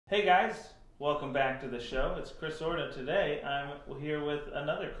Hey guys, welcome back to the show. It's Chris Orta. Today I'm here with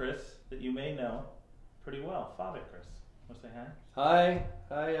another Chris that you may know pretty well, Father Chris. Want to say hi?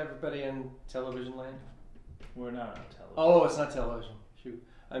 Hi everybody in television land. We're not on television. Oh, it's not television. Shoot,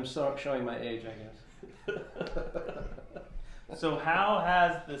 I'm showing my age, I guess. So how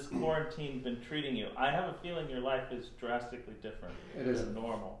has this quarantine been treating you? I have a feeling your life is drastically different than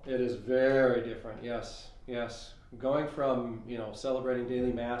normal. It is very different. Yes. Going from celebrating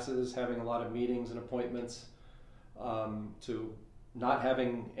daily masses, having a lot of meetings and appointments, to not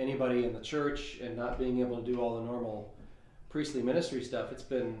having anybody in the church and not being able to do all the normal priestly ministry stuff. It's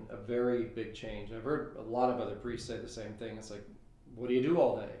been a very big change. I've heard a lot of other priests say the same thing. It's like, what do you do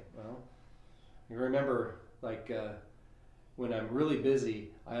all day? Well, you remember when I'm really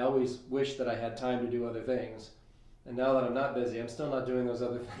busy, I always wish that I had time to do other things. And now that I'm not busy, I'm still not doing those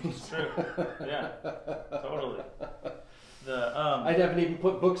other things. It's true. Yeah, totally. I haven't even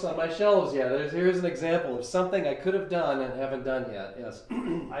put books on my shelves yet. Here's an example of something I could have done and haven't done yet. Yes.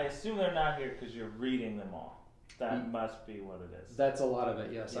 I assume they're not here because you're reading them all. That must be what it is. That's a lot of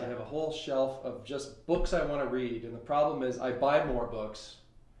it, yes. Yeah. I have a whole shelf of just books I want to read. And the problem is I buy more books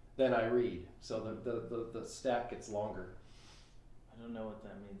than I read. So the stack gets longer. I don't know what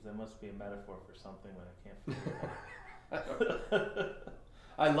that means. That must be a metaphor for something that I can't figure out.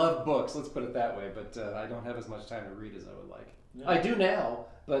 I love books, let's put it that way, but I don't have as much time to read as I would like. Yeah. I do now,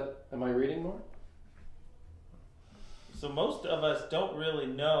 but am I reading more? So most of us don't really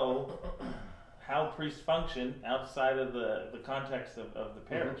know how priests function outside of the context of the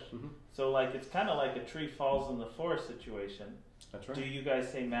parish. Mm-hmm. So it's kind of like a tree falls in the forest situation. That's right. Do you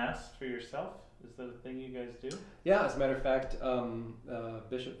guys say mass for yourself? Is that a thing you guys do? Yeah, as a matter of fact,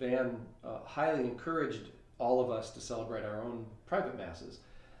 Bishop Van highly encouraged all of us to celebrate our own private masses.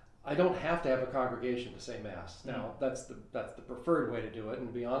 I don't have to have a congregation to say mass. Now, that's the preferred way to do it. And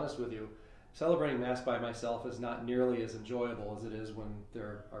to be honest with you, celebrating mass by myself is not nearly as enjoyable as it is when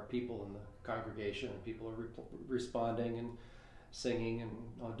there are people in the congregation and people are responding and singing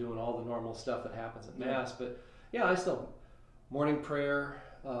and doing all the normal stuff that happens at mass. But yeah, I still morning prayer,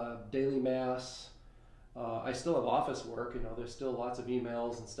 daily mass. I still have office work. There's still lots of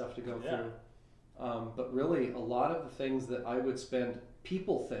emails and stuff to go through. But really, a lot of the things that I would spend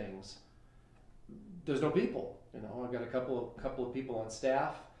people things, there's no people. I've got a couple of people on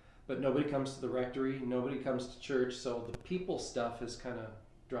staff, but nobody comes to the rectory, nobody comes to church, so the people stuff has kind of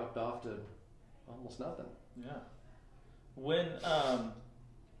dropped off to almost nothing. Yeah. When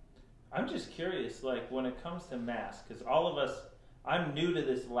I'm just curious, when it comes to mass, because all of us, I'm new to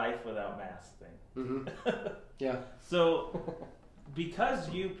this life without mass thing. Mm-hmm. Yeah. So, because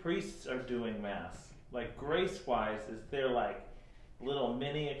you priests are doing mass, grace-wise, is there little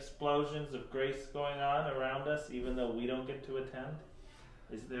mini explosions of grace going on around us, even though we don't get to attend?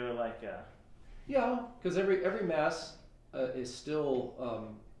 Is there a... Yeah, because every mass is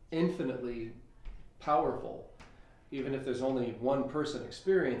still infinitely powerful, even if there's only one person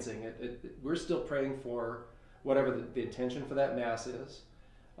experiencing it. We're still praying for whatever the intention for that mass is.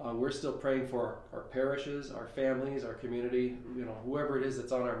 We're still praying for our parishes, our families, our community, whoever it is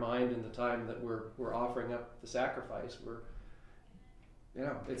that's on our mind in the time that we're offering up the sacrifice.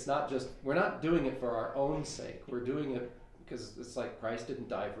 It's not just, we're not doing it for our own sake. We're doing it because it's like Christ didn't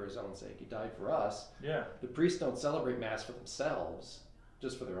die for his own sake. He died for us. Yeah. The priests don't celebrate mass for themselves,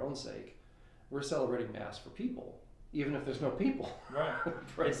 just for their own sake. We're celebrating mass for people, even if there's no people. Right.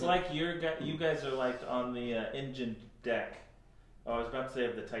 It's like you guys are on the engine deck. Oh, I was about to say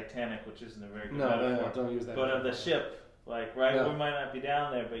of the Titanic, which isn't a very good metaphor. No, don't use that. But of the ship, we might not be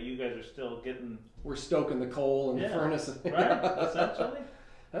down there, but you guys are still getting... We're stoking the coal in the furnace. Right, essentially.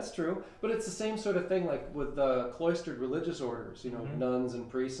 That's true. But it's the same sort of thing with cloistered religious orders, nuns and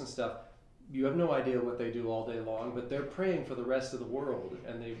priests and stuff. You have no idea what they do all day long, but they're praying for the rest of the world,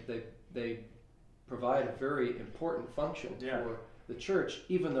 and they provide a very important function for the church,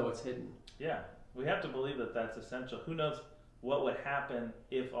 even though it's hidden. Yeah, we have to believe that that's essential. Who knows what would happen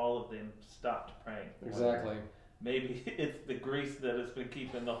if all of them stopped praying? Exactly. Maybe it's the grease that has been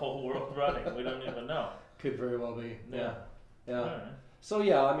keeping the whole world running. We don't even know. Could very well be. Yeah. Right. So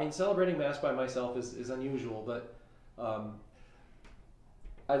yeah, celebrating mass by myself is unusual, but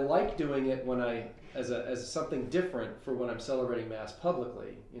I like doing it when as something different for when I'm celebrating mass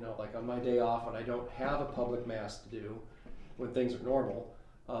publicly. On my day off when I don't have a public mass to do, when things are normal.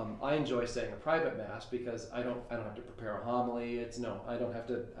 I enjoy saying a private mass because I don't have to prepare a homily. I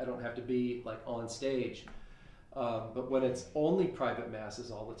don't have to be on stage. But when it's only private masses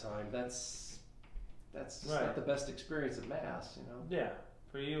all the time, that's not the best experience of mass, Yeah,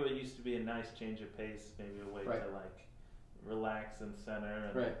 for you it used to be a nice change of pace, maybe a way to relax and center.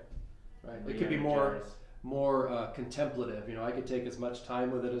 And Right. It could be re-energize. more contemplative. You know, I could take as much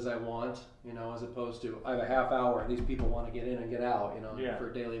time with it as I want. You know, as opposed to I have a half hour and these people want to get in and get out. You know, Yeah.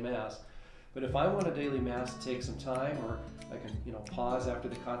 for daily mass. But if I want a daily mass to take some time, or I can pause after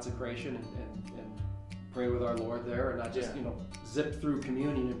the consecration and pray with our Lord there, and not just Yeah. zip through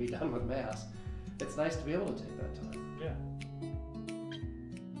communion and be done with mass. It's nice to be able to take that time. Yeah.